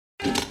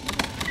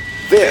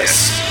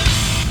This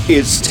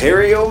is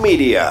Stereo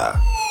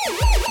Media.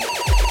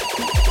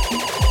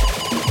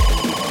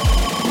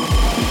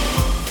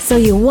 So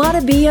you want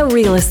to be a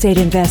real estate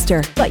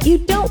investor, but you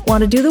don't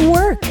want to do the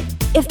work.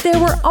 If there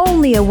were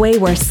only a way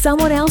where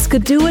someone else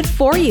could do it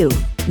for you.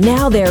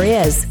 Now there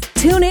is.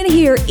 Tune in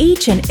here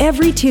each and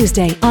every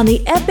Tuesday on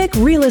the Epic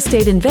Real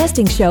Estate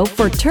Investing Show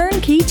for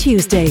Turnkey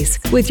Tuesdays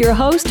with your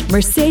host,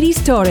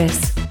 Mercedes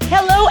Torres.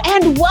 Hello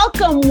and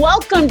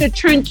welcome to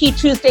Turnkey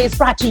Tuesdays,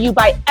 brought to you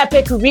by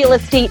Epic Real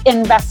Estate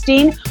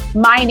Investing.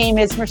 My name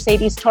is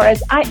Mercedes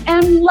Torres. I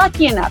am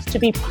lucky enough to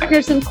be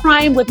partners in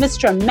crime with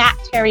Mr. Matt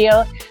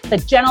Theriault, the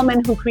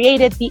gentleman who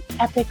created the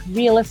Epic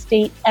Real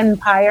Estate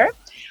Empire.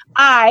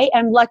 I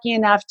am lucky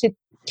enough to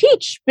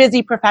teach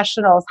busy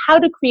professionals how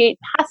to create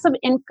passive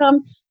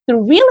income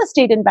through real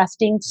estate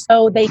investing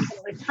so they can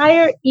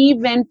retire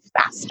even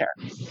faster.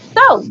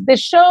 So this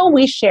show,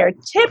 we share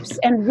tips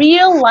and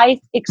real life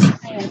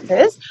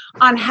experiences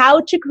on how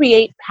to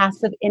create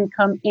passive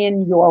income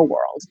in your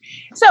world.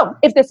 So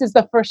if this is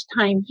the first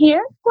time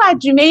here,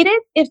 glad you made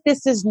it. If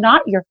this is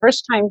not your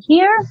first time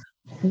here,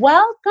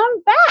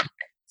 welcome back.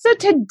 So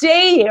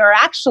today, or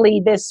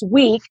actually this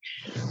week,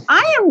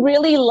 I am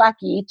really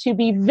lucky to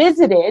be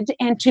visited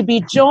and to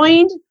be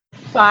joined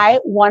by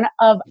one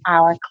of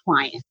our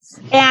clients.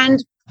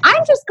 And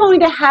I'm just going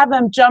to have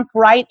him jump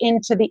right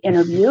into the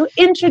interview,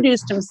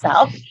 introduce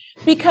himself,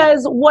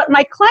 because what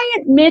my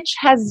client Mitch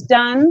has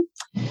done,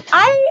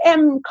 I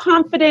am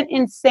confident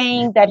in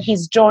saying that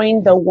he's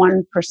joined the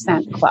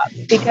 1% club,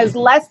 because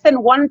less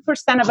than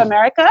 1% of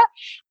America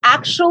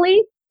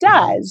actually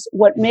does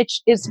what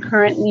Mitch is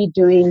currently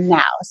doing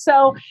now.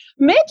 So,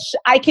 Mitch,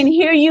 I can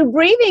hear you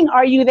breathing.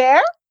 Are you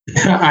there?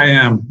 I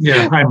am.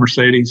 Yeah. Hi,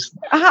 Mercedes.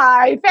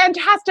 Hi.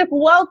 Fantastic.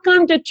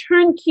 Welcome to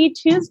Turnkey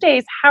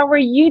Tuesdays. How are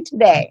you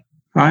today?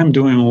 I'm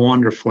doing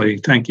wonderfully.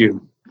 Thank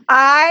you.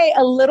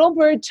 A little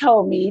bird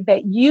told me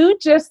that you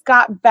just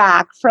got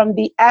back from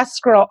the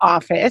escrow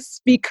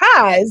office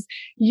because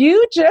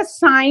you just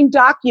signed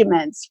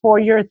documents for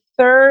your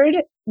third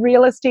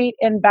real estate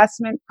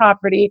investment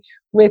property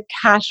with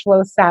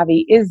Cashflow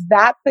Savvy. Is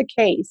that the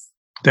case?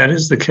 That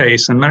is the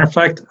case. And matter of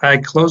fact, I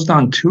closed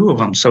on two of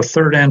them. So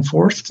third and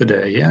fourth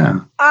today. Yeah.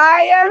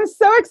 I am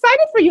so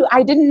excited for you.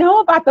 I didn't know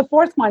about the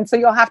fourth one. So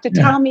you'll have to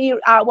tell me.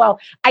 Well,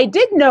 I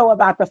did know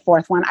about the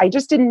fourth one. I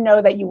just didn't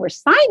know that you were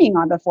signing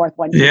on the fourth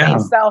one today. Yeah.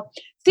 So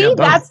see,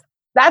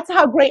 that's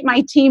how great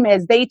my team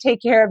is. They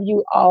take care of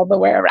you all the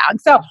way around.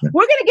 So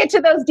we're going to get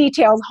to those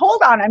details.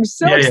 Hold on. I'm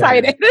so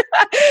excited.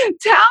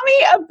 Tell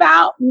me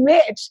about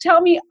Mitch. Tell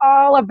me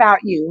all about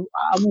you.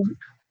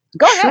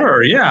 Go ahead.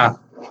 Sure. Yeah.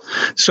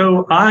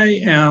 So I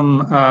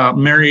am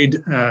married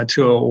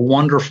to a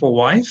wonderful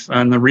wife.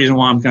 And the reason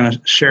why I'm going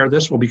to share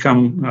this will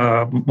become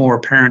more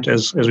apparent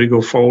as we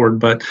go forward.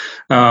 But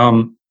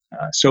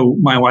so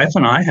my wife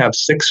and I have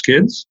 6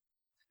 kids.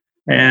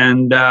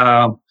 And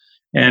our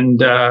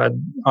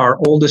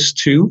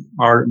oldest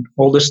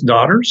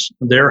daughters,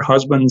 their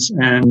husbands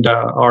and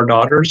our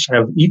daughters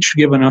have each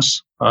given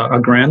us a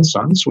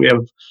grandson. So we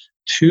have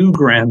 2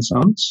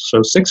 grandsons.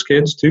 So 6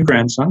 kids, 2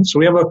 grandsons. So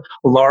we have a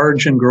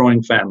large and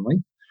growing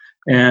family.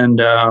 And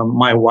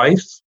my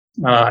wife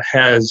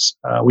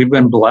we've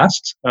been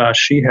blessed.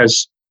 She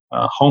has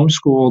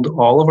homeschooled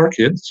all of our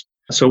kids.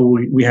 So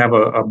we have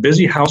a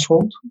busy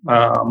household.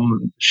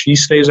 She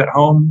stays at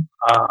home.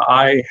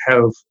 I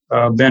have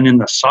been in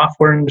the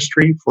software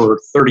industry for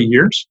 30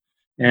 years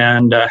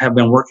and have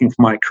been working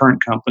for my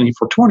current company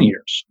for 20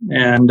 years.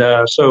 And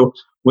so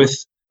with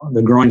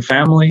the growing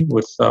family,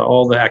 with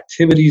all the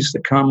activities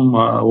that come,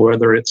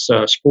 whether it's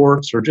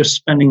sports or just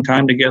spending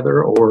time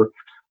together or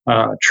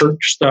church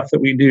stuff that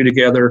we do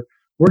together,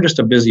 we're just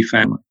a busy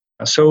family.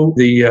 So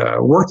the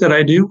work that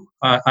I do,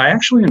 I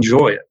actually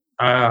enjoy it.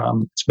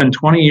 It's been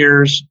 20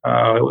 years.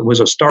 It was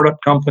a startup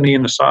company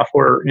in the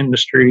software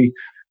industry,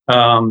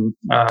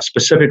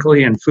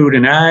 specifically in food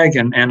and ag.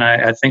 And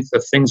I think the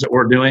things that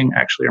we're doing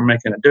actually are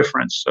making a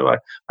difference. So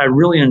I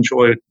really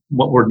enjoy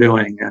what we're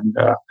doing. And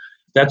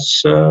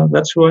that's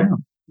who I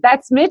am.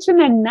 That's Mitch in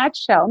a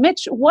nutshell.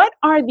 Mitch, what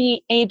are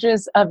the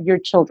ages of your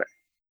children?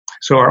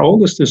 So our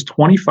oldest is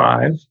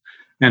 25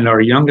 and our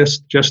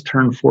youngest just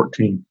turned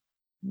 14.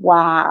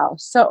 Wow.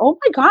 So, oh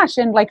my gosh,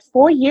 in like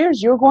 4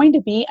 years, you're going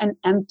to be an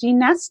empty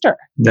nester.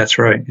 That's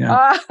right.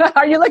 Yeah.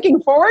 Are you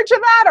looking forward to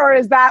that? Or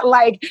is that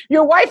like,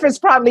 your wife is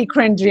probably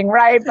cringing,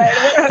 right? But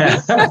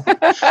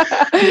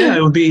yeah,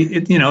 it would be,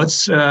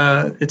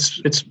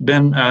 it's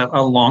been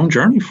a long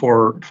journey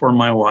for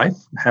my wife,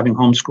 having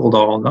homeschooled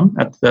all of them.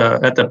 At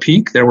the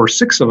peak, there were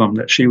 6 of them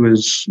that she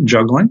was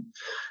juggling.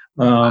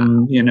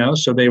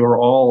 So they were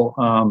all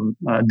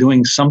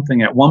doing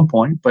something at one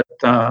point, but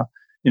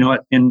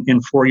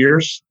in 4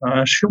 years,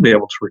 she'll be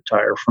able to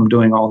retire from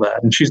doing all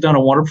that. And she's done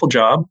a wonderful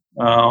job.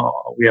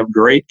 We have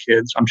great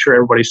kids. I'm sure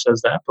everybody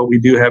says that, but we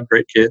do have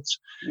great kids.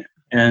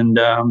 And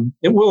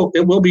it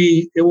will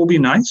be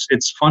nice.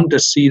 It's fun to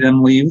see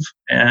them leave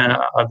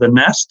the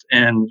nest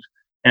and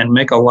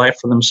make a life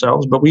for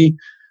themselves. But we,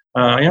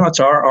 it's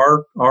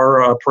our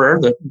prayer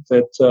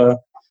that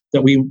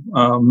that we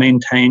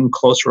maintain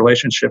close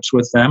relationships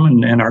with them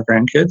and our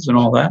grandkids and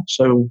all that.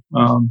 So,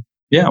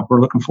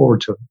 we're looking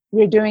forward to it.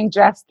 You're doing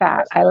just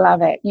that. I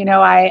love it.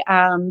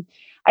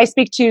 I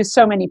speak to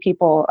so many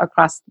people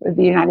across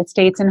the United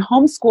States, and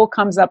homeschool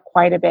comes up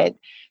quite a bit.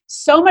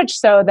 So much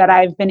so that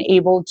I've been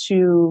able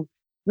to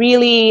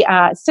really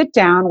sit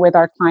down with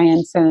our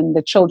clients and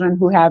the children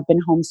who have been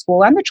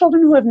homeschooled and the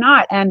children who have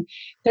not. And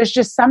there's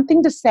just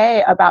something to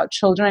say about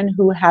children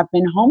who have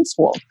been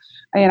homeschooled.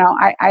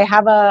 I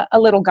have a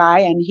little guy,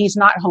 and he's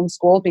not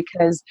homeschooled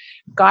because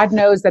God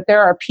knows that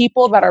there are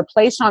people that are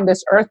placed on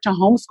this earth to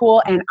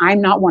homeschool, and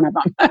I'm not one of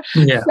them.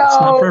 Yeah, it's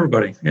not for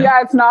everybody.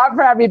 Yeah, it's not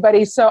for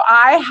everybody. So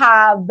I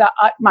have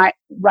my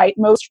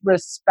most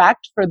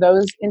respect for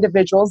those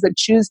individuals that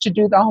choose to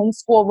do the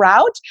homeschool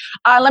route.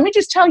 Let me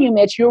just tell you,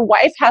 Mitch, your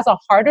wife has a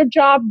harder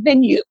job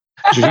than you.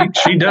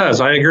 She does.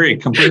 I agree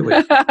completely.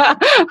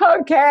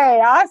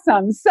 Okay,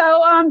 awesome.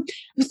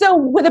 So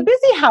with a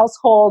busy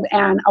household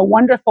and a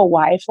wonderful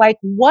wife, like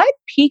what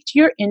piqued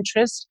your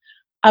interest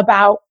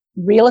about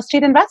real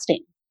estate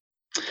investing?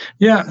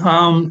 Yeah,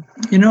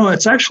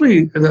 it's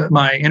actually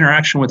my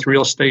interaction with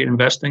real estate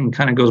investing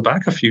kind of goes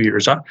back a few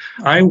years.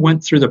 I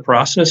went through the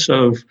process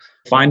of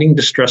finding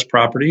distressed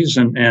properties,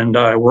 and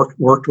I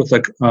worked with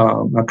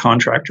a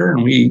contractor,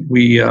 and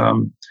we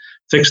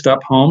fixed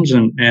up homes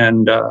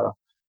and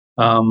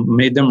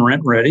made them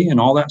rent ready and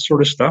all that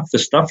sort of stuff. The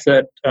stuff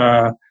that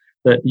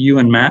you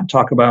and Matt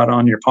talk about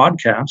on your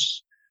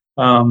podcasts.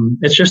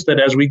 It's just that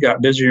as we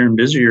got busier and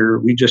busier,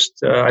 we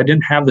just I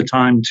didn't have the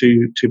time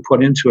to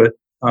put into it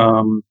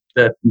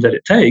that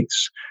it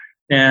takes,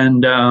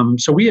 and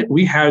so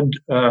we had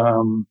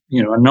a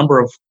number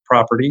of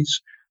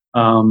properties.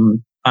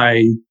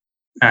 I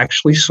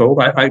actually sold.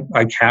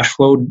 I cash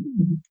flowed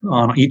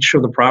on each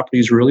of the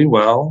properties really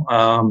well.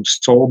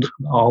 Sold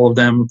all of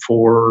them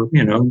for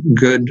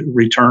good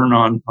return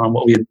on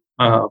what we had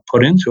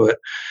put into it,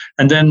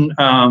 and then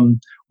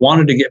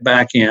wanted to get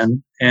back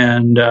in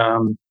and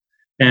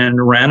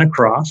ran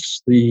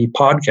across the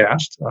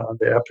podcast,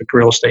 the Epic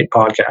Real Estate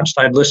Podcast.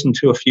 I'd listened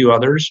to a few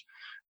others,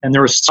 and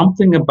there was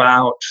something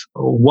about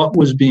what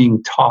was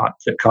being taught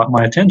that caught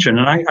my attention.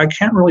 And I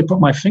can't really put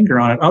my finger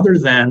on it other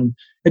than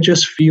it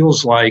just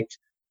feels like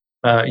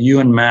you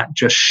and Matt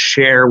just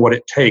share what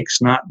it takes,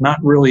 not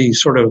really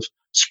sort of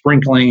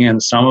sprinkling in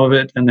some of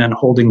it and then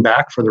holding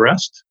back for the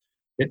rest.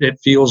 It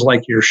feels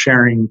like you're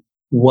sharing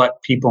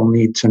what people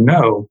need to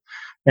know.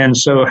 And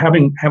so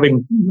having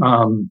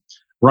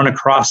run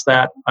across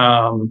that,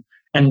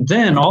 and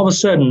then all of a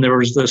sudden there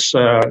was this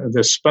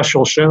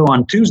special show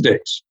on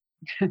Tuesdays.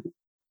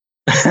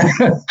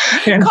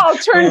 Called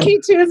Turnkey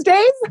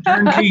Tuesdays.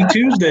 Turnkey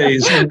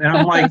Tuesdays, and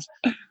I'm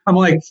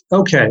like,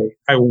 okay,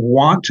 I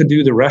want to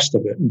do the rest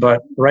of it,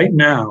 but right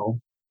now,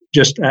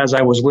 just as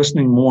I was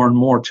listening more and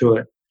more to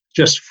it,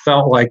 just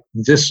felt like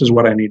this is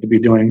what I need to be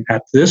doing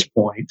at this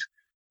point,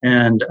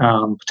 and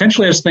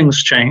potentially as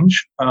things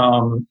change,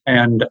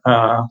 and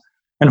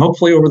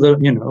hopefully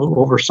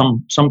over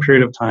some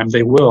period of time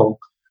they will.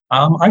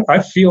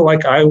 I feel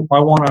like I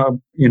want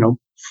to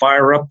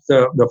fire up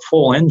the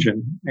full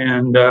engine,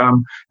 and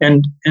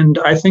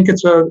I think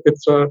it's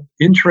a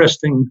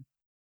interesting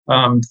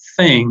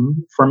thing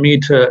for me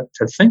to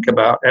think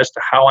about as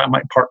to how I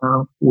might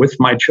partner with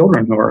my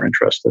children who are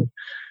interested.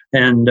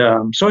 And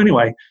so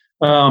anyway,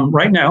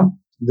 right now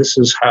this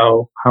is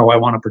how I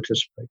want to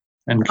participate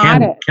and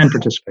can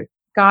participate.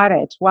 Got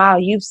it. Wow,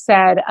 you've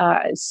said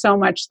so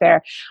much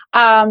there.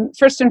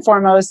 First and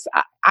foremost,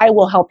 I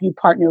will help you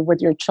partner with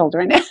your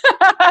children.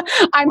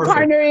 I'm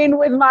partnering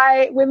with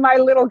my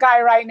little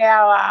guy right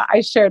now.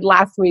 I shared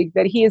last week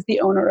that he is the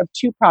owner of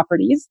 2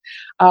 properties.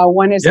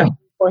 One is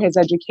for his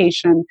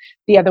education.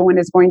 The other one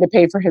is going to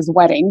pay for his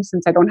wedding,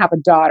 since I don't have a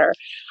daughter.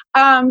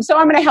 So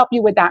I'm going to help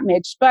you with that,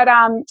 Mitch. But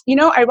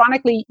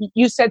ironically,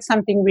 you said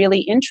something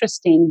really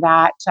interesting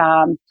that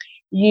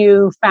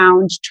you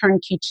found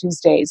Turnkey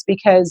Tuesdays,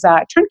 because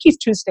Turnkey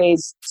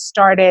Tuesdays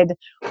started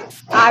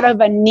out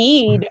of a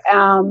need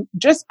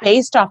just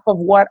based off of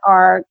what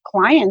our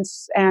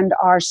clients and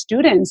our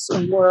students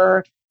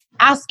were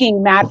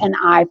asking Matt and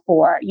I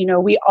for.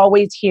 We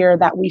always hear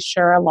that we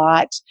share a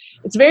lot.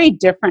 It's very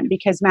different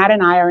because Matt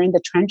and I are in the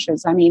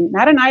trenches. I mean,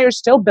 Matt and I are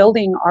still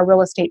building our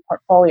real estate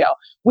portfolio.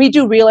 We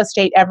do real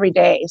estate every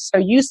day. So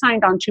you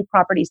signed on 2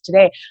 properties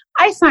today.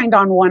 I signed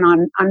on one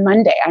on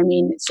Monday. I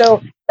mean,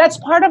 so that's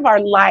part of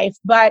our life.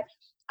 But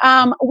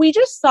we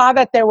just saw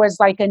that there was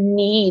like a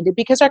need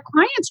because our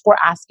clients were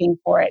asking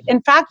for it.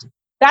 In fact,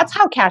 that's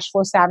how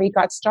Cashflow Savvy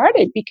got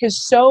started,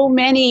 because so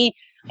many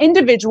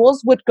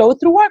individuals would go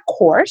through our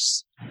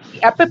course,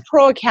 Epic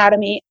Pro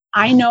Academy.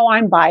 I know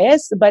I'm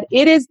biased, but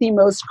it is the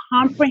most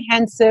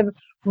comprehensive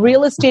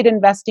real estate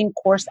investing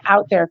course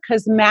out there,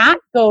 because Matt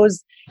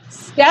goes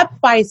step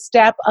by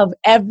step of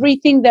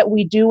everything that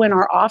we do in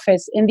our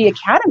office in the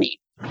academy.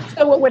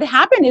 So what would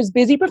happen is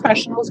busy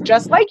professionals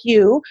just like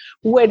you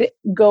would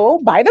go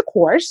buy the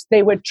course.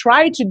 They would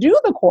try to do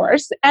the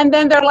course. And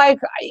then they're like,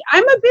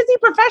 I'm a busy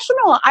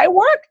professional. I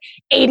work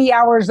 80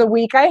 hours a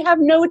week. I have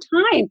no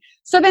time.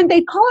 So then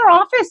they'd call our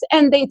office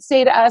and they'd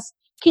say to us,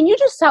 can you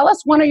just sell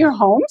us one of your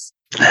homes?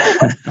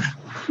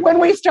 When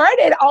we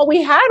started, all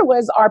we had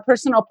was our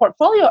personal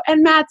portfolio.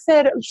 And Matt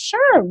said,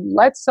 sure,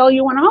 let's sell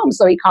you one home.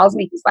 So he calls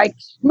me. He's like,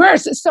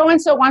 Merce,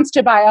 so-and-so wants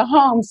to buy a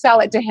home. Sell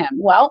it to him.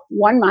 Well,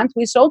 1 month,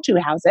 we sold 2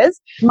 houses.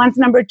 Month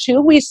number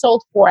 2, we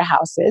sold 4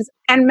 houses.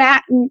 And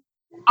Matt,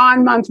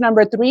 on month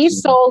number 3,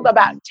 sold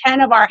about 10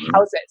 of our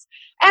houses.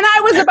 And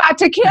I was about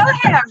to kill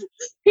him.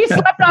 He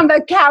slept on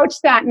the couch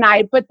that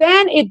night. But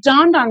then it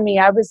dawned on me.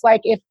 I was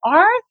like, if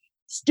our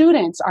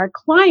students, our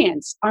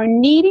clients are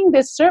needing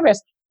this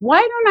service, why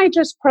don't I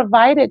just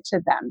provide it to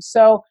them?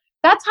 So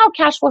that's how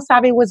Cashflow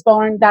Savvy was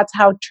born. That's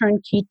how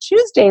Turnkey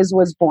Tuesdays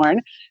was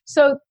born.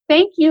 So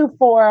thank you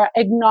for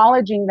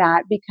acknowledging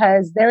that,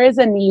 because there is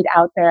a need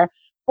out there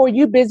for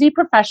you busy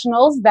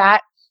professionals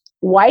that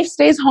wife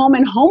stays home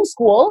and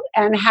homeschool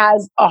and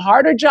has a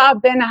harder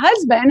job than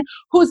husband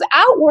who's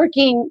out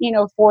working,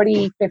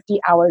 40, 50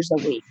 hours a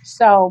week.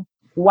 So,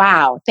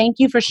 wow. Thank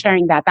you for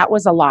sharing that. That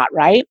was a lot,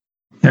 right?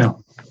 Yeah.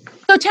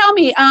 So tell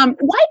me,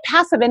 why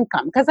passive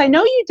income? Because I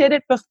know you did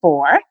it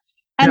before,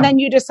 and then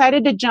you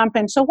decided to jump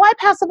in. So why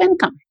passive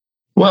income?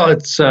 Well,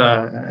 it's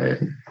a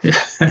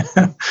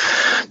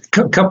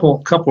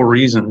couple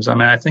reasons. I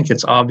mean, I think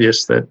it's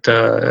obvious that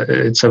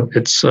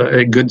it's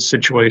a good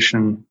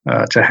situation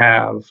to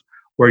have,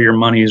 where your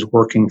money is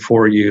working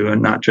for you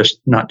and not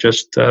just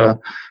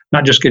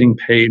getting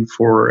paid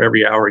for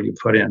every hour you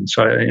put in.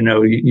 So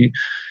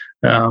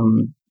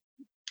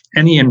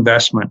any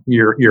investment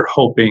you're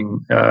hoping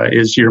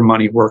is your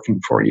money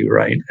working for you,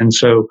 right? And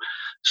so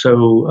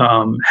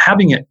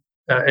having it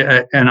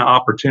an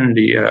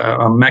opportunity,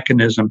 a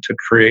mechanism to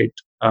create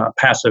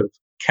passive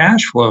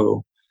cash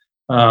flow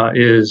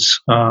is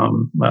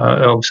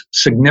of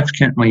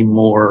significantly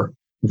more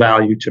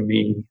value to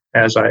me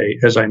as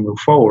I move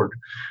forward.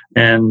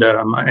 And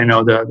I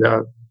know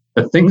the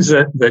things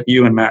that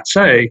you and Matt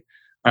say,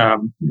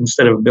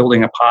 instead of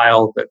building a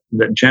pile that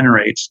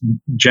generate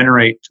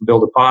to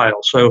build a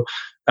pile. So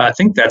I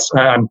think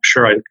I'm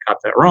sure I got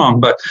that wrong,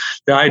 but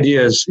the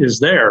idea is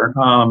there,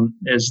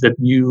 is that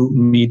you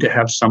need to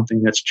have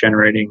something that's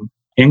generating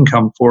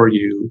income for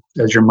you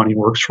as your money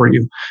works for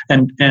you.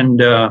 And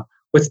I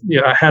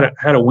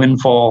had a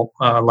windfall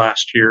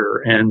last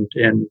year, and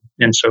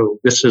so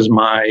this is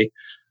my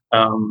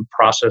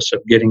process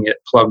of getting it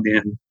plugged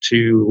in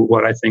to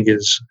what I think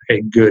is a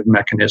good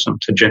mechanism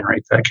to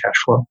generate that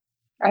cash flow.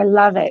 I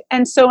love it.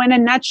 And so in a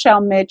nutshell,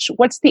 Mitch,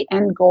 what's the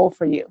end goal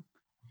for you?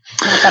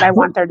 Not that I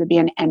want there to be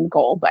an end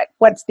goal, but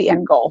what's the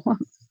end goal?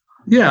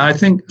 Yeah, I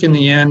think in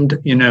the end,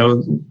 and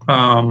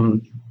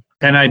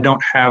I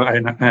don't have,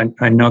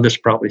 I know this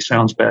probably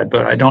sounds bad,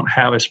 but I don't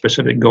have a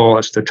specific goal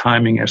as to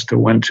timing as to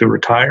when to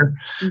retire.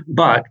 Mm-hmm.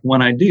 But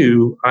when I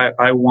do,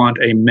 I want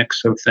a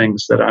mix of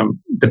things that I'm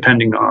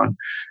depending on.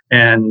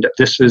 And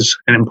this is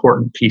an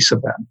important piece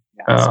of that.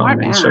 Smart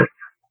man. So,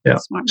 yeah.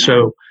 Smart man.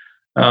 So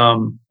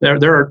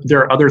there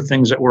are other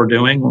things that we're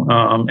doing,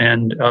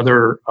 and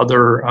other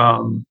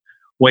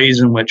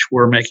ways in which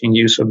we're making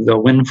use of the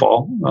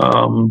windfall.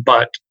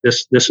 But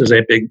this is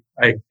a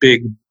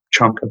big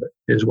chunk of it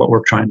is what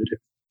we're trying to do.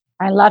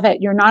 I love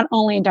it. You're not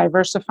only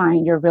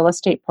diversifying your real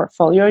estate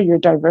portfolio, you're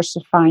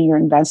diversifying your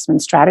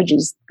investment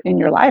strategies in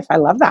your life. I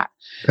love that.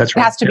 That's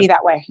right. It has to be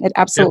that way. It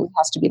absolutely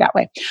has to be that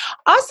way.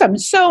 Awesome.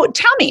 So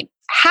tell me,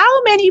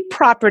 how many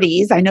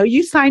properties, I know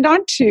you signed on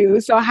 2,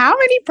 so how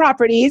many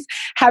properties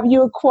have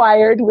you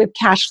acquired with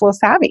Cashflow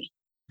Savvy?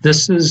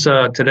 This is,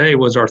 today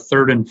was our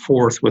 3rd and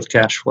 4th with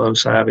Cashflow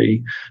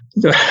Savvy.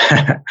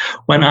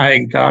 When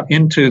I got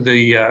into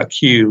the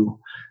queue,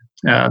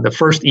 the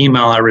first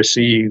email I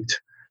received,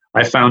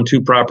 I found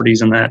 2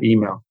 properties in that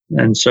email.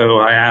 And so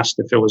I asked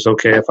if it was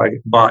okay if I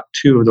bought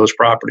 2 of those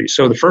properties.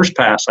 So the first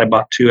pass, I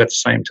bought 2 at the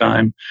same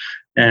time,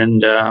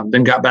 and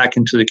then got back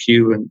into the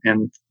queue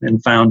and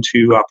found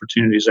 2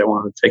 opportunities I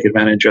wanted to take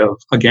advantage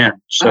of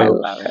again. So, I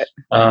love it.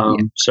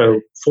 So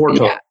 4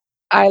 total. Yeah,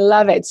 I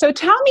love it. So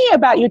tell me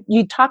about,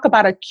 you talk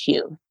about a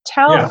queue.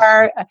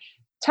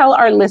 Tell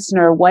our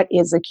listener, what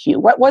is a queue?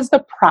 What was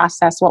the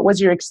process? What was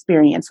your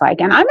experience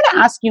like? And I'm going to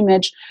ask you,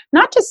 Mitch,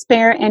 not to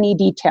spare any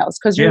details,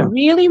 because you're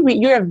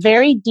you're a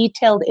very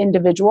detailed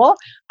individual.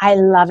 I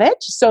love it.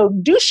 So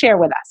do share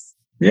with us.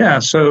 Yeah.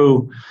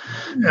 So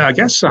I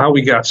guess how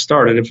we got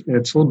started,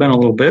 it's been a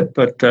little bit,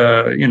 but,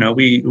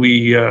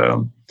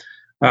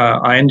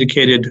 I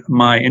indicated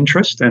my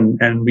interest,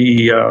 and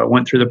we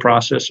went through the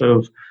process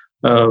of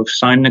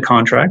signing a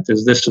contract.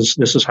 This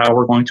is how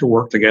we're going to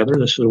work together.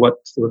 This is what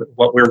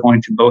we're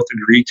going to both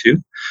agree to.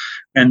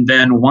 And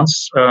then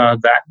once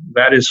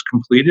that is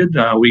completed,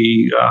 I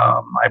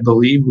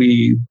believe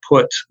we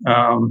put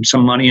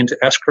some money into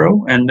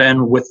escrow, and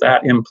then with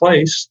that in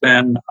place,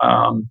 then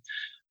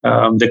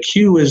the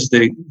queue is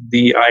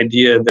the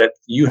idea that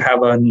you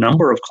have a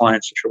number of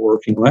clients that you're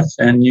working with,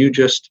 and you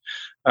just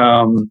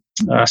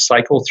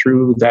cycle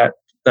through that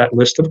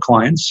list of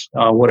clients,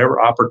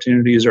 whatever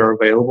opportunities are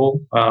available.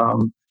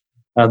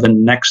 The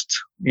next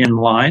in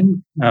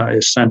line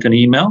is sent an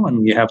email,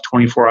 and you have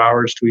 24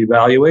 hours to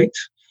evaluate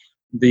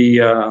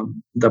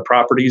the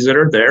properties that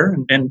are there.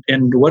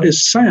 And what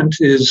is sent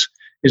is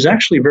is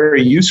actually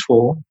very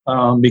useful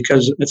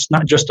because it's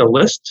not just a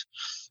list.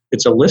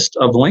 It's a list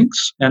of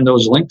links, and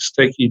those links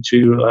take you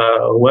to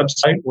a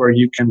website where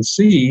you can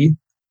see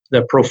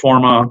the pro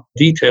forma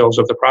details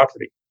of the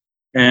property.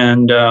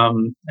 And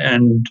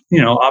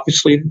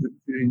obviously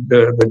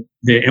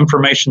the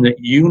information that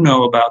you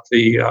know about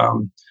the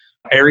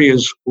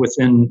areas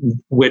within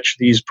which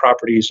these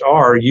properties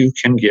are, you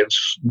can give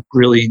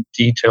really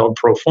detailed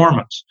pro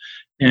formas.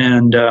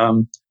 And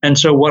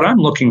so what I'm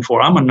looking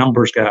for, I'm a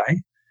numbers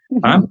guy.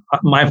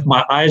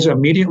 My eyes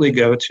immediately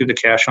go to the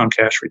cash on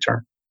cash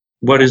return.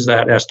 What is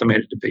that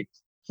estimated to be?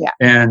 Yeah.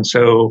 And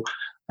so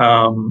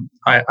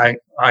I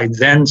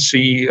then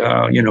see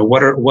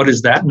what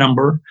is that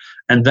number,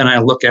 and then I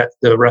look at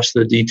the rest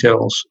of the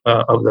details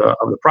of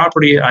the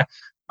property. I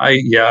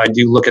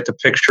do look at the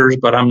pictures,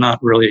 but I'm not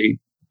really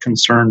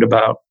concerned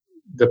about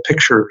the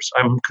pictures.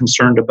 I'm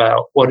concerned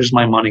about what is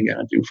my money going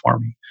to do for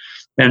me.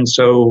 And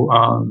so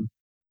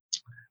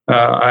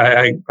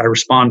I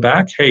respond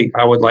back, hey,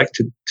 I would like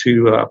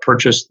to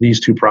purchase these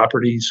two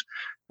properties.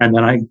 And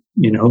then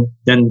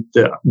then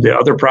the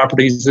other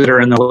properties that are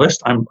in the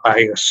list,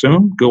 I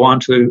assume go on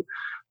to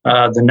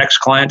the next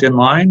client in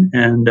line,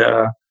 and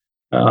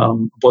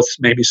with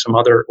some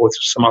other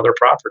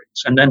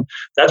properties, and then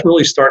that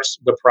really starts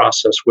the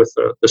process with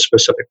the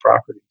specific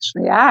properties.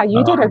 Yeah,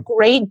 you did a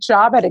great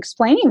job at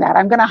explaining that.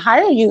 I'm going to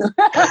hire you,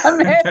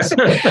 Mitch.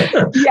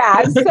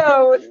 Yeah.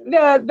 So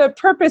the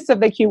purpose of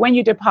the queue, when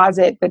you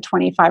deposit the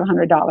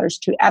 $2,500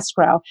 to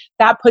escrow,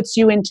 that puts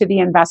you into the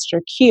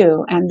investor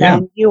queue, and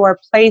then you are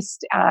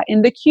placed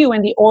in the queue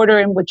in the order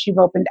in which you've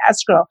opened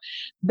escrow.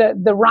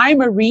 The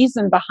rhyme or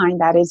reason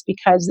behind that is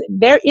because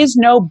there is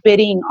no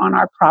bidding on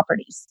our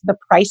properties. The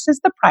price is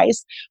the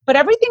price, but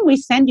everything we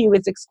send you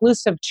is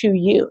exclusive to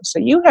you. So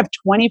you have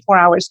 24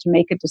 hours to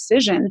make a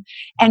decision,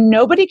 and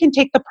nobody can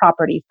take the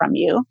property from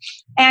you,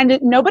 and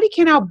nobody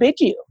can outbid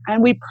you.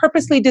 And we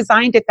purposely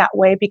designed it that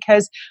way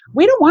because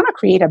we don't want to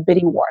create a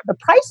bidding war. The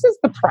price is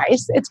the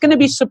price. It's going to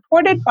be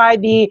supported by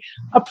the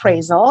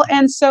appraisal.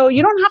 And so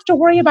you don't have to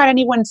worry about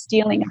anyone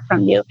stealing it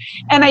from you.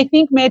 And I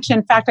think, Mitch,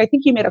 in fact, I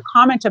think you made a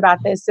comment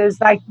about this, is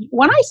like,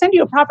 when I send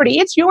you a property,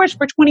 it's yours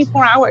for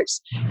 24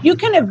 hours. You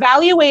can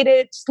evaluate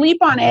it, sleep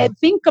on it,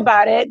 think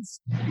about it,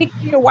 speak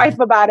to your wife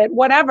about it,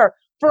 whatever,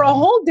 for a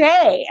whole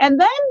day.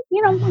 And then,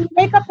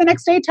 wake up the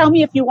next day, tell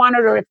me if you want it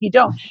or if you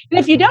don't. And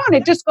if you don't,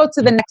 it just goes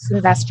to the next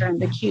investor in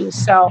the queue.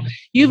 So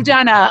you've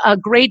done a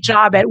great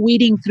job at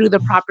weeding through the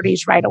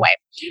properties right away.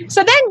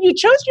 So then you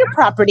chose your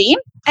property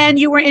and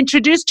you were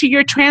introduced to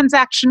your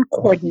transaction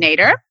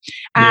coordinator.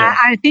 Yeah.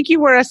 I think you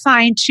were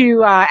assigned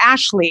to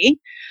Ashley.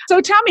 So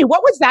tell me,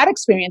 what was that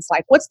experience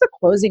like? What's the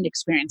closing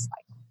experience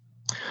like?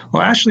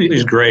 Well, Ashley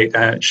is great.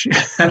 I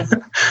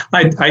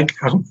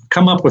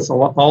come up with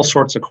all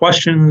sorts of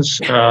questions,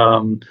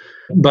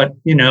 but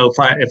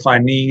if I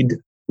need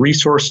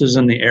resources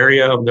in the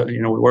area of the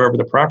wherever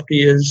the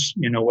property is,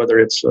 whether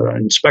it's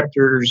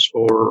inspectors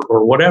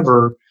or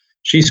whatever,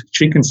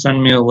 she can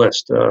send me a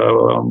list.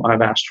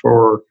 I've asked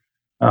for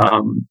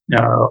a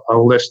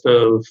list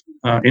of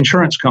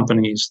insurance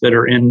companies that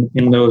are in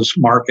those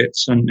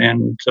markets,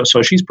 and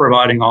so she's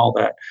providing all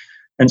that.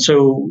 And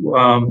so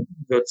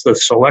the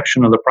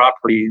selection of the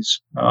properties,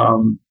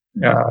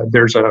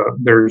 there's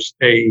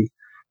a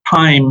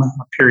time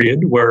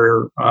period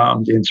where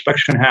the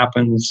inspection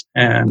happens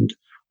and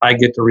I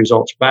get the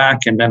results back,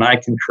 and then I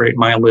can create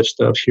my list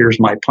of here's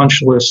my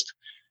punch list,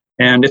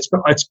 and it's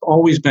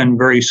always been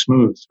very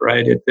smooth,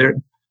 right?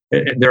 There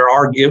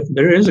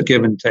is a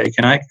give and take,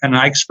 and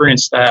I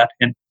experience that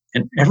in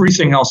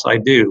everything else I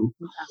do,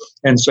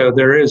 and so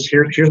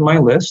here's my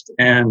list,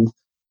 and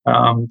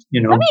let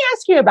me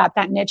ask you about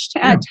that, Mitch.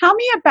 Tell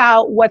me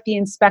about what the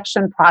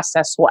inspection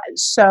process was.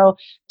 So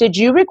did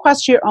you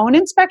request your own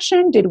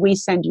inspection? Did we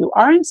send you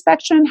our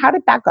inspection? How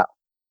did that go?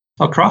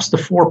 Across the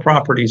 4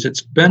 properties,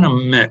 it's been a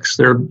mix.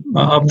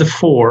 Of the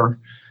 4,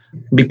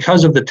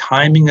 because of the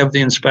timing of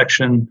the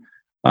inspection,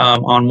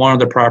 on one of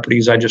the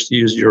properties, I just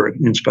used your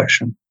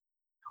inspection.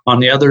 On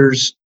the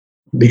others,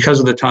 because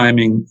of the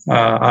timing,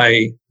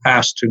 I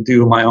asked to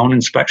do my own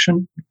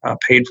inspection,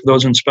 paid for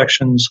those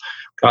inspections,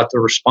 got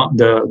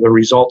the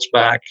results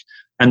back,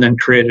 and then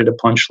created a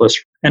punch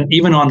list. And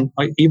even on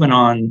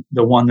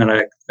the one that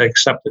I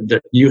accepted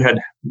that you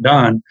had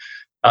done,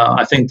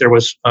 I think there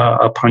was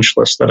a punch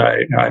list that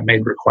I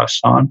made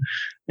requests on,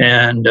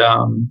 and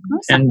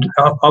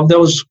of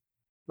those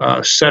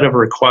set of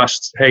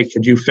requests, hey,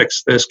 could you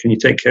fix this? Can you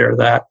take care of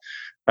that?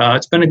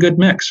 It's been a good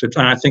mix, and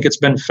I think it's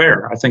been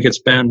fair. I think it's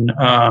been,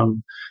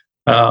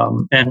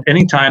 and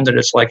any time that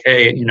it's like,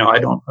 hey,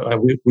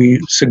 we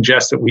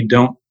suggest that we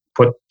don't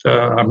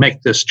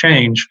make this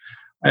change,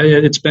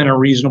 it's been a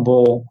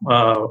reasonable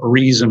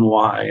reason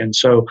why. And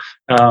so,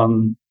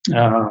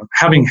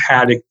 having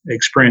had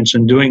experience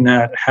in doing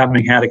that,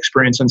 having had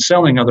experience in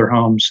selling other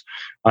homes,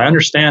 I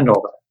understand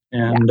all that.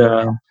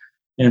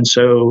 And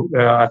so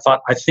I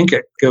think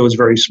it goes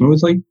very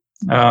smoothly.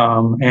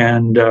 I've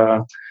been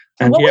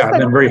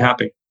very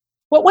happy.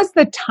 What was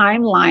the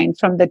timeline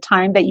from the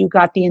time that you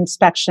got the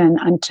inspection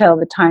until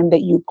the time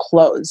that you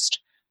closed?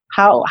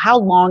 How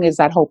long is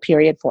that whole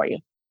period for you?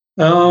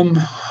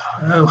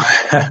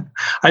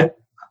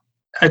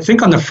 I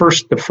think on the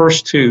first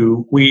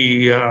two,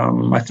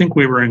 I think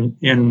we were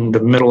in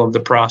the middle of the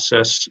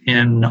process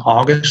in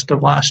August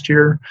of last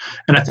year,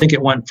 and I think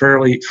it went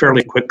fairly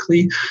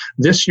quickly.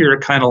 This year,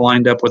 it kind of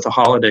lined up with the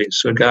holidays,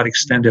 so it got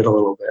extended a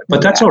little bit.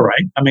 But that's all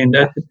right. I mean,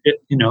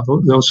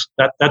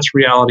 that's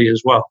reality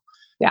as well.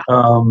 Yeah.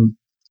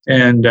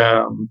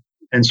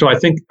 And so I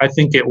think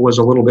it was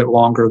a little bit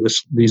longer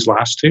these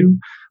last two,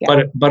 but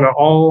it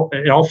all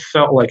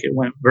felt like it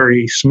went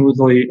very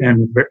smoothly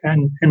and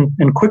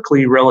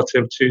quickly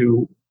relative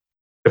to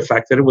the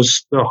fact that it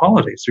was the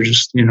holidays. There's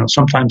just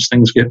sometimes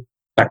things get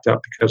backed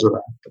up because of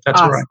that, but that's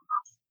all right.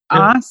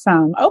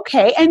 Awesome.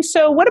 Okay. And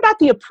so what about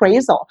the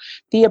appraisal?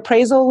 The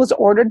appraisal was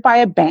ordered by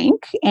a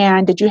bank,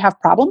 and did you have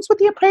problems with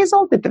the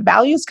appraisal? Did the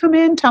values come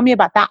in? Tell me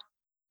about that.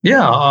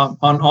 Yeah,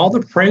 on all the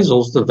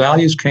appraisals, the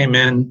values came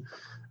in.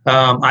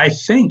 I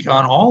think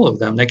on all of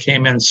them, they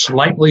came in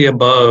slightly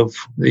above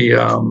the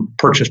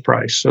purchase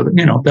price. So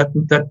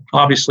that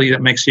obviously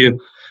that makes you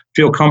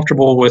feel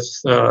comfortable with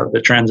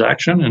the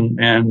transaction,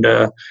 and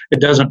it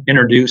doesn't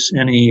introduce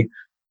any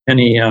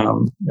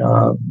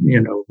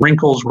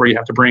wrinkles where you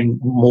have to bring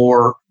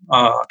more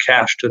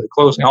cash to the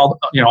closing. All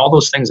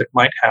those things that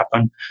might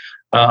happen.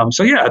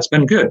 So yeah, it's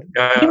been good.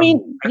 You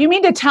mean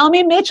to tell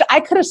me, Mitch,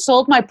 I could have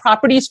sold my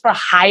properties for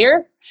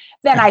higher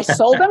than I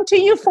sold them to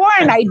you for,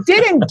 and I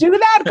didn't do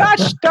that?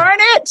 Gosh darn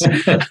it.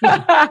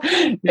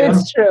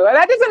 It's true.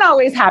 That doesn't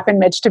always happen,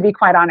 Mitch, to be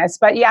quite honest.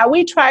 But yeah,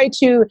 we try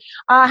to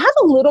have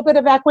a little bit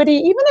of equity,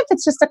 even if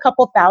it's just a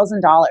couple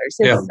 $1,000s.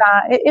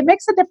 It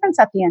makes a difference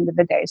at the end of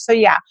the day. So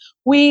yeah,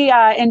 we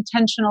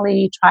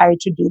intentionally try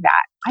to do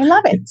that. I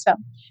love it. So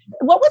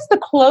what was the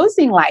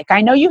closing like?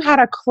 I know you had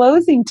a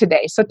closing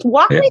today. So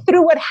walk me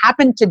through what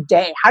happened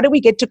today. How do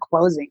we get to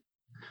closing?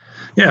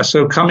 Yeah,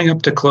 so coming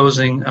up to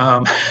closing,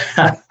 I'm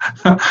sure.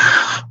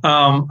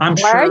 Why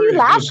are you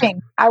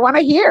laughing? I want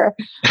to hear.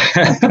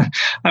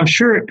 I'm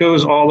sure it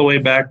goes all the way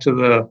back to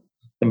the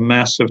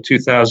mess of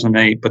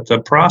 2008, but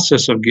the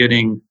process of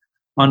getting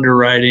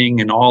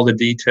underwriting and all the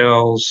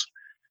details,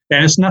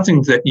 and it's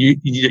nothing that you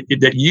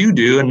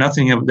do, and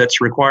nothing that's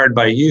required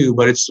by you,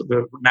 but it's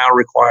now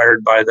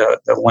required by the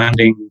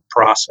lending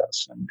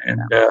process, and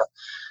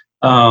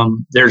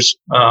there's.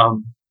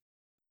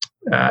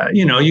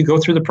 You go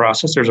through the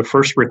process. There's a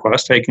first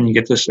request. Hey, can you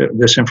get this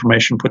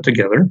information put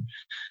together?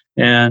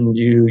 And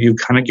you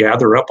kind of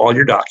gather up all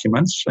your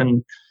documents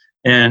and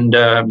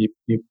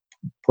you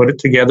put it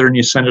together and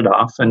you send it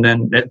off. And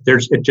then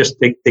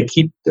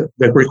the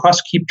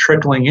requests keep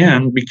trickling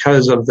in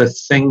because of the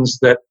things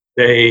that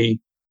they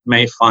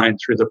may find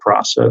through the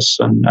process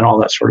and all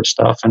that sort of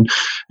stuff. And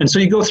so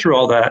you go through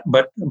all that,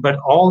 but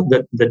all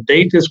the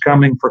date is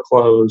coming for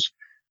close,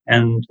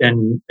 and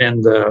the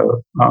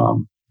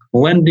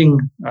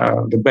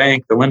the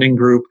bank, the lending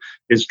group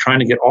is trying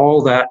to get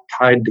all that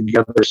tied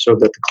together so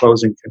that the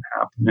closing can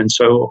happen. And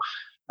so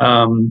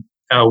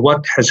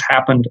what has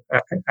happened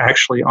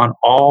actually on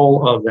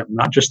all of them,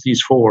 not just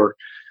these four,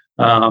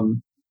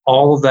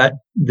 all of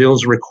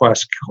those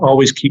requests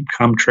always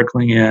come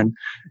trickling in,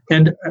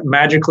 and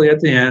magically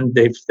at the end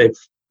they've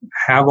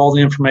have all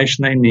the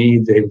information they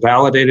need. They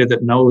validated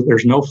that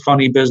there's no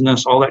funny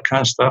business, all that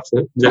kind of stuff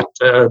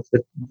that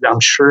I'm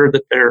sure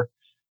that they're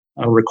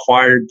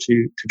required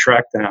to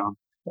track down.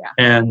 Yeah.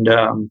 And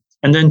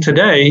then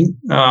today,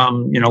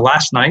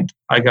 last night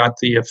I got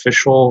the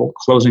official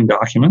closing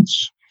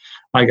documents.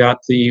 I got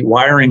the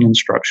wiring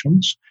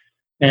instructions,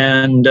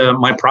 and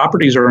my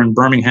properties are in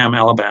Birmingham,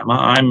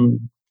 Alabama.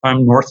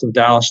 I'm north of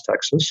Dallas,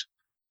 Texas.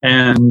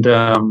 And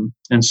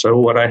so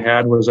what I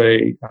had was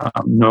a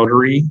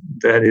notary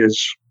that is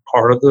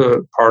part of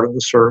the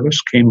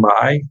service came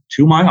by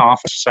to my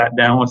office, sat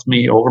down with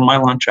me over my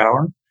lunch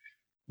hour,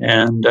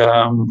 and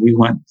we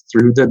went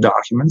through the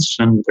documents,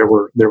 and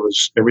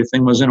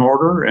everything was in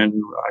order, and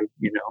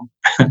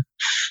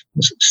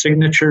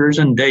signatures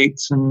and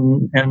dates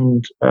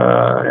and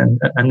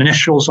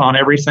initials on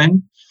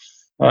everything,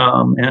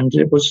 and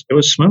it was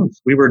smooth.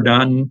 We were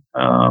done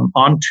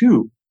on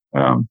two.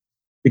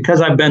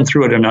 Because I've been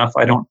through it enough,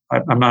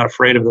 I'm not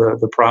afraid of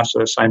the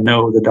process. I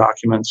know the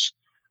documents.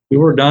 We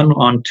were done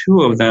on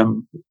two of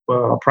them,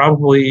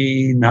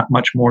 probably not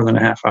much more than a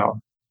half hour.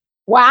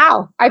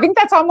 Wow. I think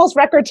that's almost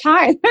record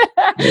time.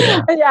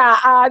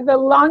 Yeah. The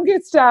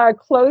longest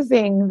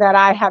closing that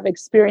I have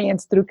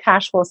experienced through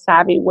Cashflow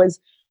Savvy was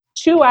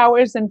 2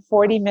 hours and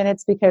 40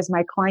 minutes because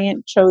my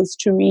client chose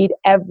to read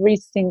every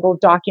single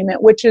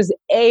document, which is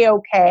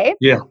A-okay.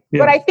 Yeah.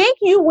 But I think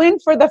you win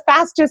for the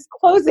fastest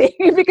closing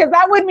because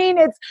that would mean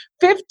it's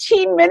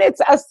 15 minutes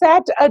a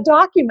set of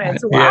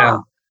documents. Wow. Yeah.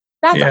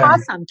 That's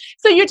awesome.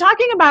 So you're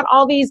talking about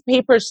all these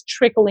papers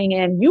trickling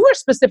in. You were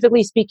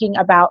specifically speaking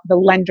about the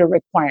lender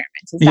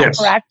requirements. Is that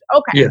correct?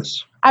 Okay.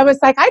 Yes. I was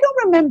like, I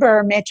don't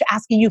remember Mitch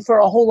asking you for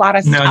a whole lot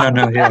of stuff.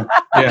 No. Yeah.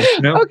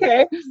 No.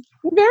 Okay.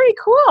 Very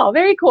cool.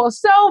 Very cool.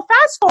 So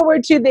fast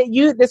forward to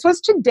this was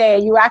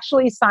today. You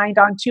actually signed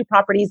on 2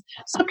 properties.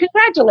 So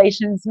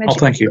congratulations, Mitch. Oh,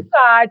 thank you. You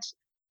got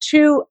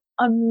 2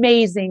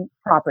 amazing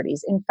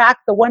properties. In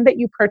fact, the one that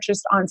you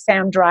purchased on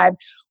Sam Drive,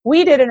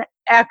 we did an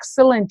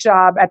excellent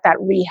job at that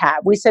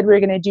rehab. We said we were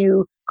going to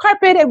do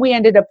carpet and we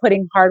ended up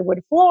putting hardwood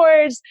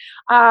floors.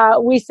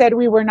 We said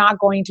we were not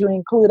going to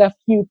include a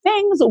few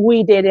things.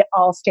 We did it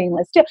all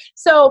stainless steel.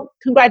 So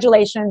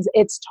congratulations.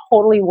 It's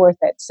totally worth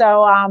it.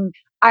 So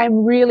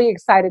I'm really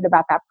excited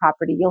about that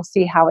property. You'll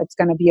see how it's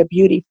going to be a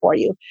beauty for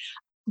you.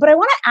 But I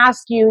want to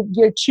ask you,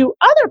 your two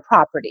other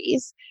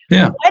properties,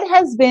 what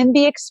has been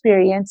the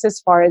experience as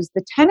far as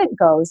the tenant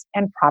goes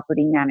and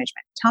property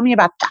management? Tell me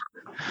about that.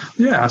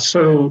 Yeah,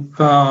 so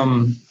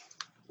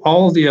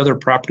all of the other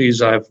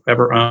properties I've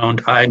ever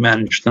owned, I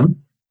managed them.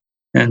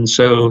 And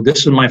so this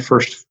is my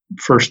first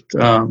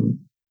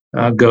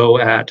go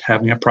at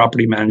having a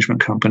property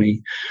management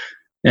company.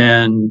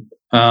 And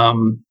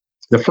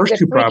the first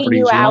two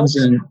properties,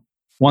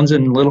 one's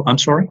in Little, I'm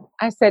sorry?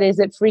 I said, is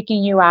it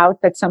freaking you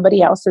out that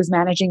somebody else is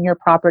managing your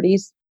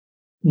properties?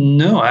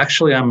 No,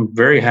 actually, I'm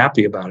very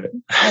happy about it.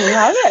 I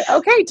love it.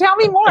 Okay, tell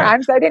me more. I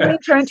didn't mean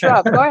to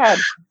interrupt. Go ahead.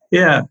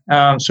 Yeah.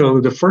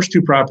 So the first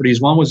two properties,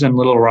 one was in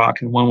Little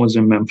Rock and one was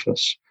in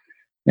Memphis.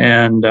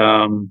 And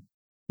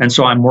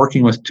so I'm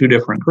working with two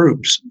different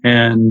groups,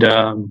 and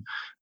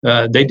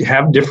they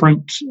have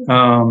different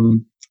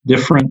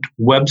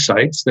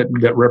websites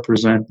that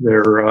represent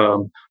their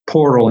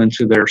portal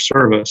into their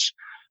service.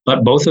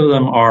 But both of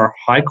them are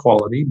high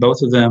quality.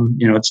 Both of them,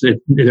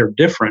 they're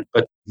different,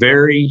 but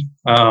very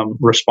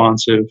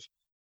responsive.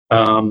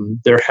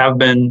 There have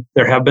been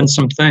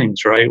some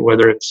things, right?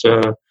 Whether it's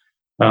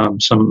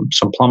some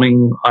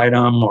plumbing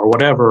item or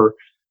whatever,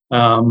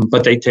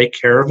 but they take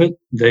care of it.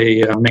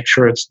 They make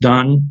sure it's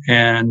done,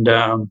 and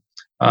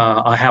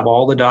I have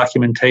all the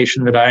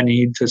documentation that I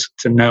need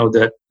to know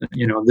that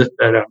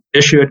that an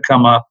issue had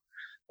come up,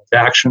 the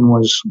action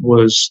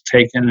was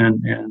taken,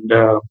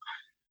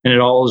 and it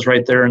all is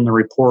right there in the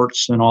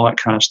reports and all that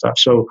kind of stuff.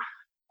 So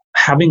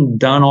having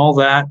done all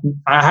that,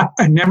 I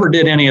never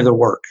did any of the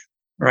work,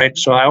 right?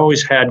 So I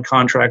always had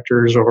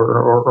contractors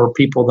or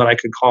people that I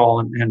could call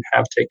and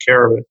have take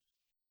care of it.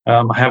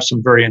 I have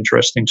some very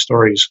interesting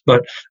stories,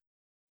 but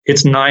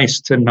it's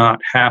nice to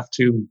not have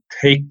to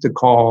take the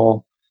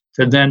call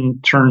to then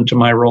turn to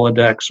my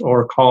Rolodex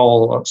or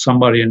call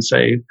somebody and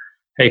say,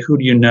 hey, who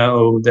do you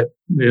know that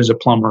is a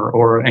plumber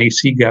or an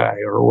AC guy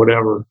or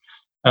whatever?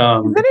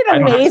 Isn't it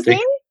amazing?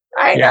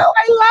 I know.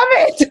 I love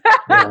it.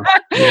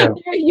 Yeah.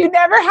 You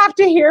never have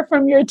to hear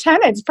from your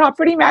tenants.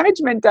 Property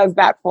management does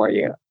that for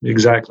you.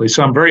 Exactly.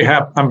 So I'm very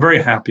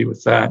happy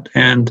with that.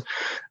 And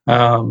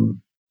both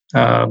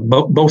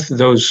of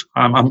those,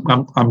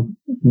 I'm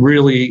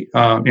really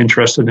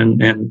interested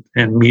in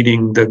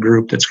meeting the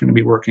group that's going to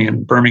be working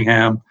in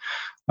Birmingham,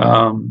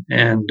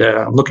 and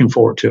looking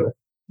forward to it.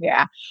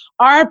 Yeah.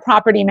 Our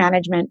property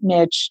management,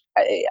 Mitch,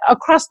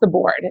 across the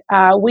board,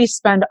 we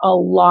spend a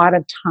lot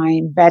of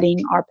time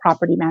vetting our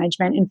property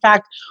management. In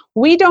fact,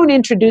 we don't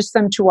introduce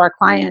them to our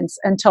clients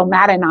until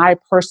Matt and I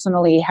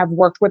personally have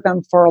worked with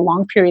them for a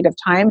long period of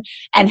time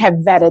and have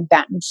vetted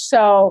them.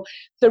 So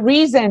the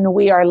reason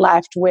we are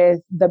left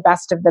with the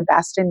best of the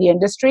best in the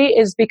industry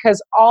is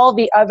because all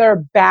the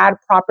other bad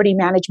property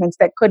managements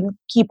that couldn't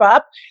keep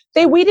up,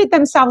 they weeded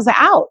themselves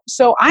out.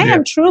 So I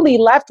am truly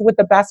left with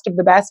the best of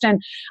the best.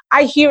 And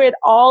I hear it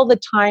all the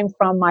time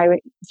from my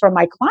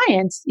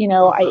clients.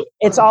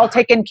 It's all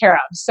taken care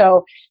of.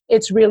 So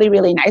it's really,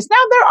 really nice. Now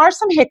there are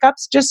some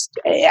hiccups, just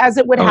as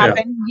it would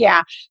happen.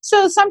 Yeah.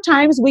 So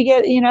sometimes we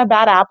get, a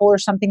bad apple or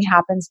something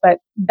happens, but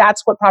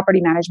that's what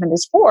property management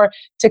is for,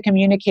 to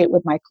communicate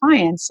with my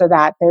clients so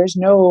that there's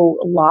no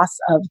loss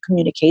of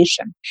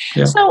communication.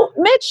 Yeah. So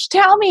Mitch,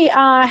 tell me,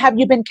 have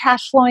you been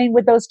cash flowing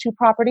with those two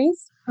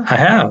properties? I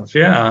have,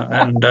 yeah.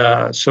 And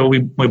so we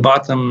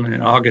bought them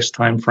in August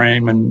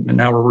timeframe, and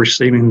now we're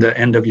receiving the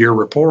end of year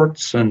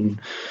reports. And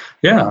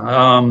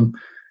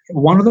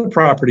one of the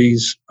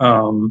properties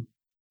on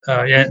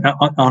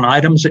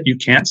items that you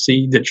can't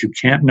see, that you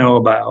can't know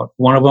about,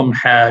 one of them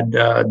had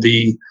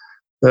the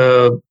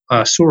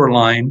sewer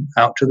line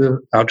out to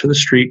the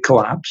street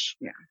collapse.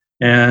 Yeah.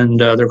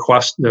 And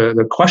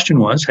the question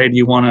was, hey, do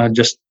you want to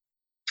just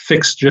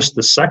fix just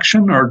the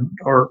section,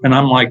 or? And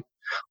I'm like,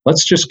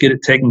 let's just get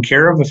it taken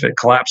care of. If it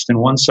collapsed in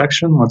one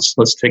section,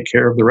 let's take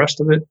care of the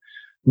rest of it,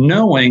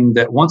 knowing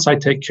that once I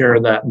take care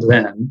of that,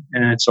 then,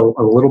 and it's a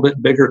little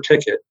bit bigger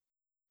ticket,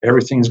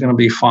 everything's going to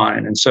be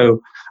fine. And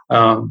so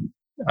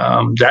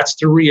that's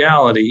the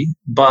reality.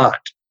 But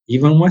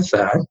even with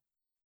that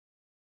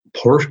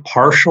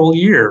partial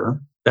year,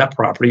 that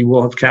property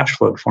will have cash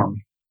flowed for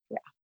me.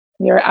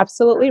 You're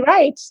absolutely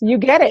right. You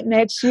get it,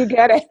 Mitch. You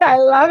get it. I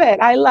love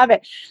it. I love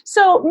it.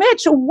 So,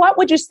 Mitch, what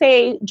would you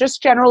say,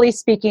 just generally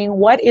speaking,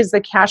 what is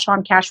the cash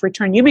on cash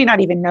return? You may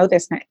not even know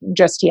this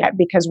just yet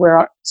because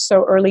we're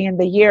so early in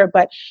the year,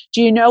 but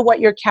do you know what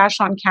your cash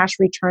on cash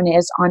return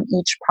is on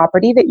each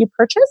property that you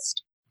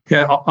purchased?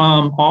 Yeah,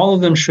 all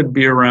of them should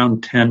be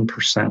around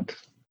 10%.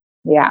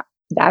 Yeah.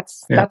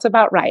 That's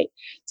about right.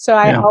 So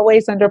I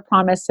always under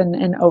promise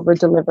and over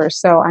deliver.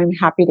 So I'm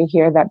happy to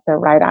hear that they're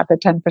right at the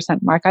 10%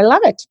 mark. I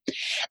love it.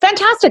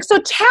 Fantastic. So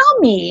tell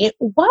me,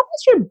 what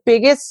was your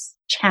biggest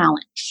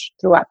challenge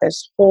throughout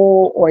this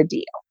whole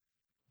ordeal?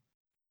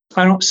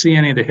 I don't see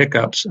any of the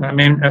hiccups. I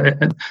mean,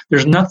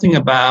 there's nothing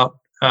about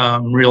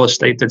real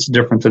estate that's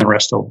different than the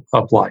rest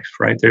of life,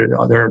 right? There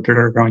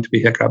are going to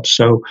be hiccups.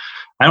 So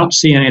I don't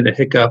see any of the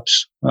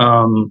hiccups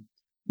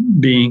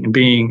being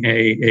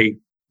a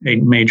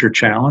major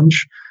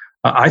challenge.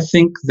 I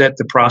think that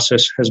the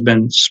process has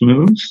been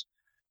smooth.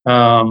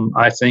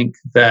 I think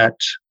that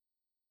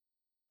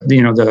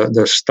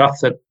the stuff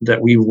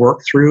that we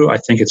worked through, I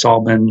think it's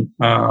all been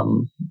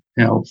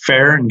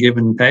fair and give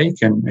and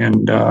take,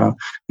 and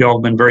you all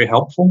have been very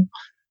helpful.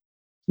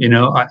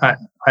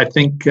 I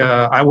think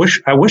I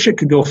wish it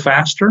could go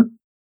faster,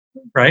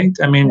 right?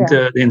 I mean,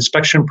 the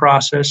inspection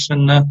process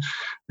and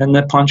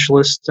the punch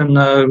list and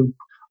the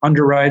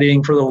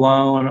underwriting for the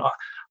loan.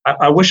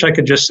 I wish I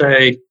could just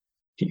say,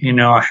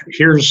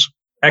 here's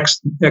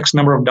X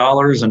number of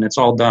dollars and it's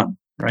all done,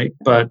 right?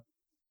 But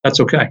that's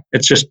okay.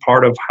 It's just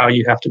part of how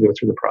you have to go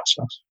through the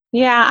process.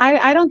 Yeah,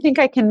 I don't think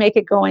I can make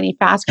it go any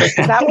faster,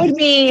 because that would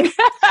mean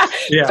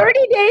 30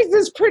 days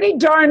is pretty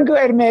darn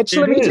good, Mitch.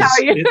 Let me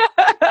tell you.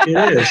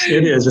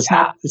 It is.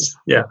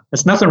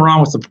 It's nothing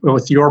wrong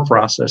with your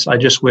process. I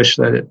just wish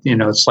that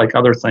it's like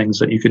other things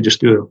that you could just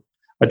do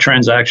a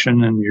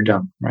transaction and you're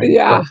done, right?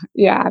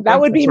 That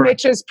would be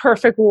Mitch's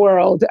perfect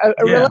world. A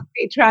real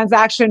estate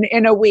transaction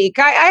in a week.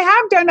 I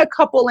have done a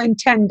couple in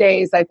 10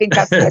 days. I think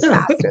that's the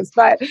fastest.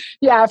 But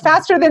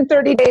faster than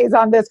 30 days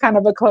on this kind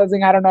of a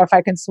closing. I don't know if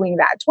I can swing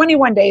that.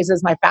 21 days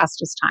is my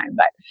fastest time.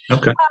 But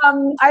okay.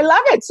 I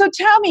love it. So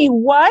tell me,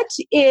 what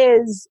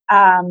is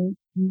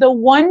the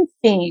one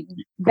thing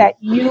that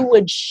you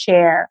would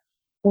share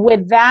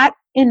with that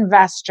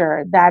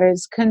investor that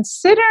is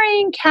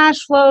considering cash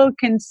flow,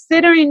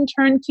 considering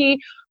turnkey,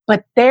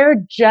 but they're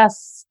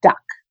just stuck?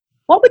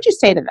 What would you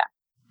say to them?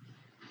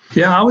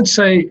 Yeah, I would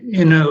say,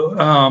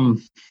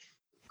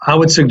 I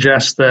would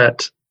suggest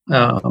that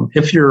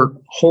if you're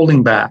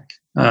holding back,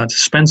 to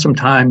spend some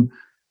time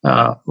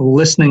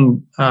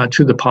listening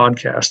to the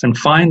podcast and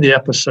find the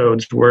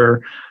episodes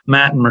where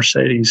Matt and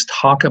Mercedes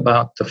talk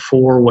about the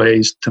 4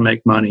 ways to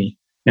make money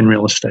in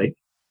real estate,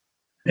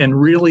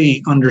 and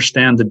really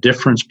understand the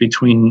difference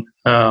between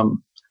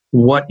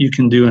what you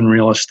can do in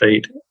real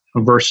estate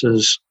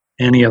versus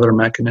any other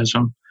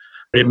mechanism.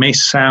 It may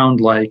sound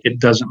like it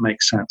doesn't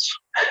make sense,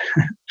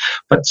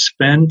 but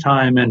spend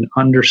time and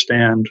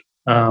understand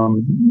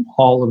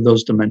all of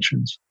those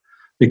dimensions,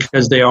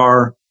 because they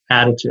are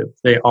additive.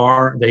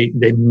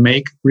 They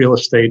make real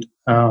estate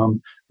a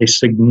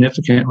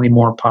significantly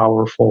more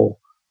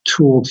powerful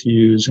tool to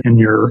use in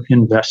your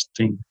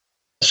investing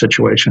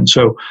situation.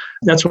 So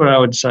that's what I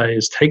would say,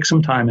 is take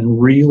some time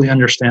and really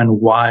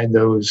understand why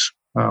those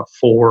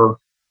 4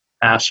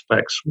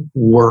 aspects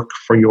work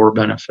for your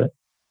benefit.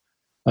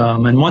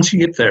 And once you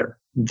get there,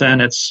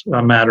 then it's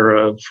a matter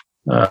of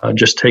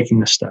just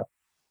taking the step.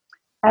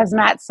 As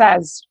Matt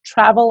says,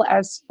 travel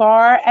as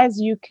far as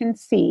you can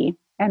see.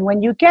 And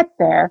when you get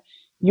there,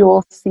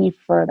 you'll see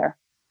further.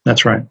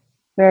 That's right.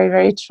 Very,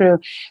 very true.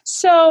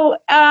 So,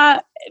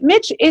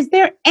 Mitch, is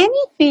there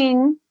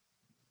anything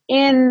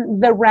in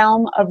the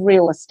realm of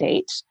real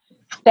estate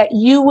that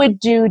you would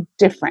do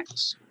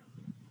different?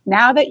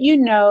 Now that you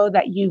know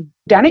that you've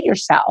done it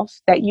yourself,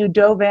 that you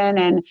dove in,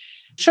 and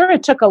sure,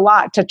 it took a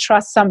lot to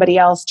trust somebody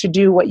else to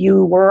do what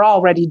you were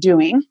already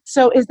doing.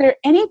 So is there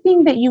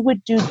anything that you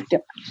would do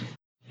different?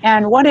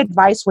 And what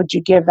advice would you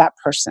give that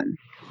person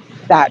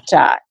that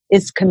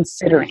is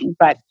considering,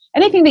 but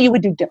anything that you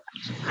would do different?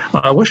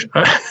 I wish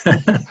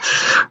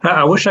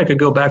I could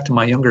go back to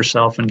my younger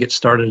self and get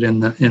started in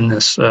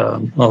this a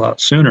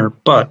lot sooner.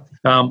 But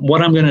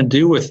what I'm going to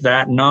do with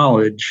that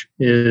knowledge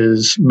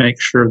is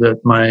make sure that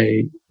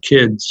my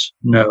kids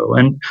know.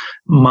 And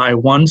my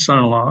one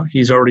son-in-law,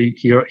 he's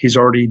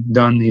already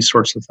done these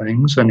sorts of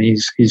things, and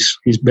he's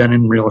been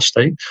in real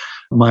estate.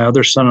 My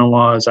other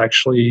son-in-law is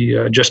actually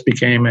just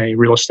became a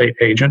real estate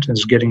agent and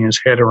is getting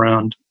his head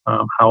around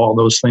how all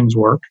those things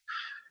work.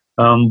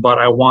 But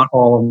I want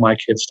all of my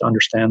kids to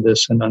understand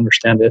this and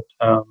understand it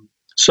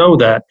so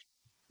that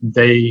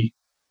they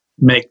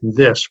make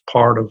this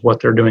part of what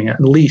they're doing, at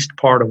least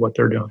part of what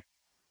they're doing.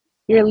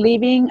 You're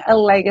leaving a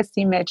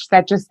legacy, Mitch,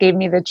 that just gave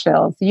me the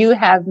chills. You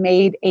have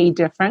made a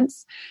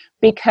difference,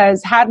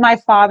 because had my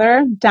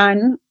father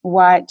done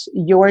what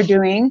you're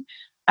doing,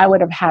 I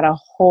would have had a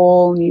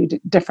whole new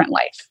different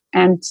life.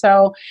 And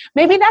so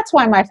maybe that's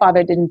why my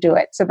father didn't do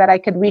it, so that I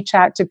could reach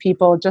out to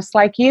people just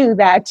like you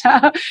that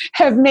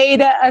have made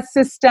a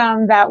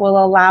system that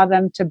will allow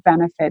them to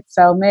benefit.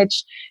 So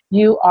Mitch,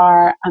 you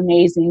are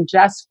amazing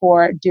just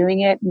for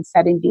doing it and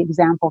setting the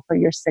example for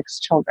your 6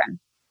 children.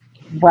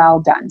 Well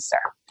done, sir.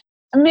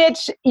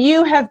 Mitch,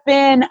 you have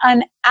been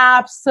an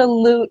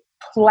absolute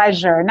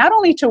pleasure, not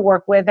only to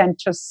work with and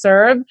to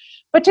serve,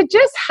 but to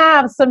just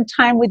have some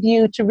time with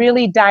you to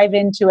really dive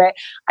into it.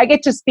 I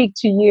get to speak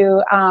to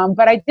you,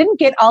 but I didn't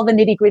get all the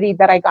nitty-gritty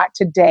that I got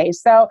today.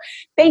 So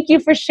thank you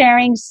for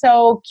sharing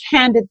so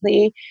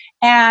candidly.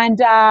 And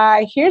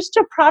here's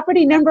to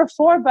property number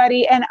 4,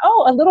 buddy. And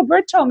a little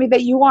bird told me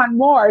that you want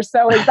more.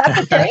 So is that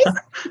the case?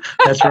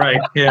 That's right.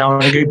 Yeah, I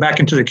want to get back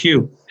into the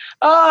queue.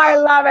 Oh, I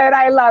love it.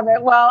 I love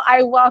it. Well,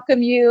 I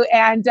welcome you.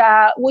 And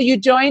will you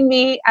join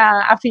me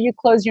after you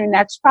close your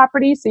next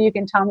property so you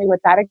can tell me what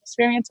that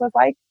experience was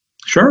like?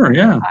 Sure,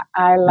 yeah.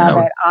 I love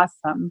it.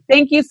 Awesome.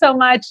 Thank you so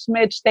much,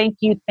 Mitch. Thank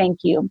you. Thank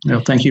you. No,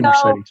 thank you,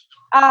 Mercedes.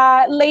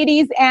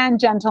 Ladies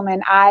and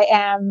gentlemen, I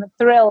am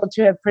thrilled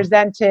to have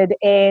presented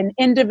an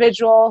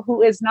individual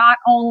who is not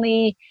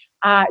only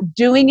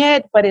doing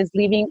it, but is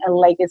leaving a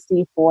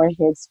legacy for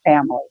his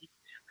family.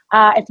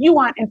 If you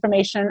want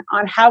information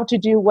on how to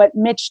do what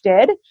Mitch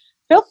did,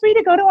 feel free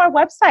to go to our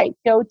website.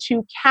 Go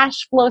to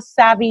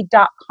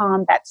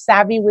cashflowsavvy.com. That's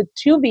savvy with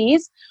 2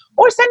 V's,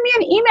 or send me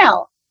an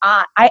email.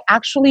 I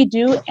actually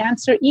do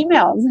answer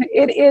emails.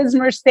 It is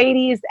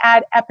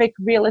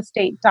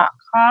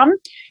Mercedes@epicrealestate.com.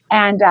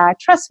 And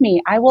trust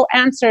me, I will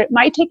answer. It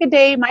might take a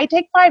day, might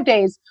take 5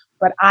 days,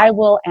 but I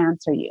will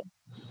answer you.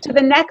 To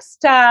the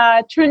next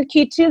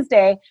Turnkey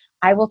Tuesday,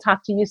 I will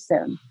talk to you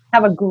soon.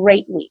 Have a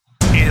great week.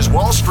 Is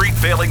Wall Street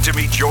failing to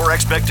meet your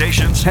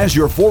expectations? Has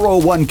your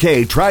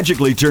 401k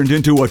tragically turned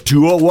into a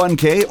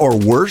 201k or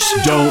worse?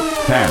 Don't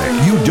panic.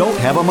 You don't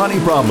have a money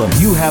problem.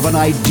 You have an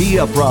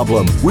idea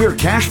problem. We're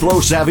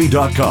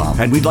CashflowSavvy.com,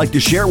 and we'd like to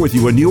share with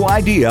you a new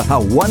idea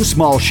how one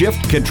small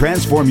shift can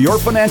transform your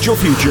financial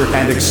future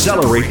and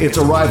accelerate its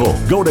arrival.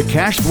 Go to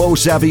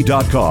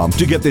CashflowSavvy.com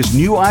to get this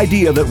new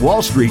idea that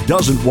Wall Street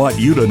doesn't want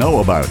you to know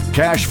about.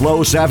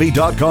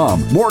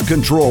 CashflowSavvy.com. More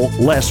control,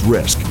 less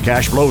risk.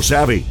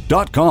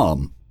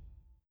 CashflowSavvy.com.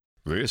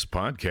 This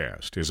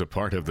podcast is a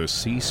part of the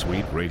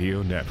C-Suite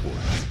Radio Network.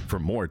 For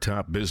more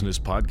top business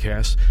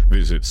podcasts,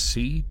 visit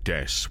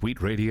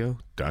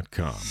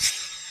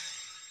c-suiteradio.com.